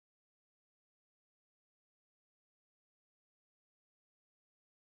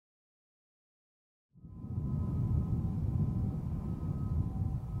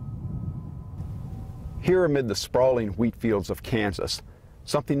Here amid the sprawling wheat fields of Kansas,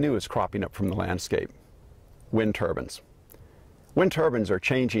 something new is cropping up from the landscape: wind turbines. Wind turbines are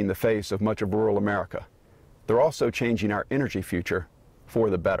changing the face of much of rural America. They're also changing our energy future for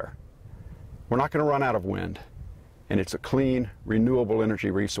the better. We're not going to run out of wind, and it's a clean, renewable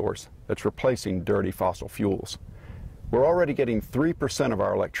energy resource that's replacing dirty fossil fuels. We're already getting 3% of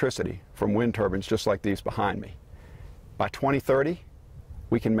our electricity from wind turbines just like these behind me. By 2030,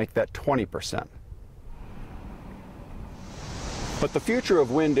 we can make that 20%. But the future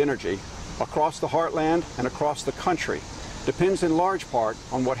of wind energy across the heartland and across the country depends in large part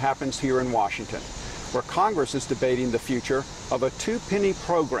on what happens here in Washington, where Congress is debating the future of a two-penny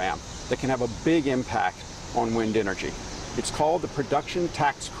program that can have a big impact on wind energy. It's called the Production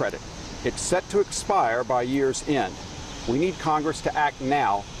Tax Credit. It's set to expire by year's end. We need Congress to act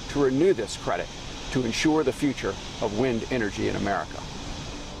now to renew this credit to ensure the future of wind energy in America.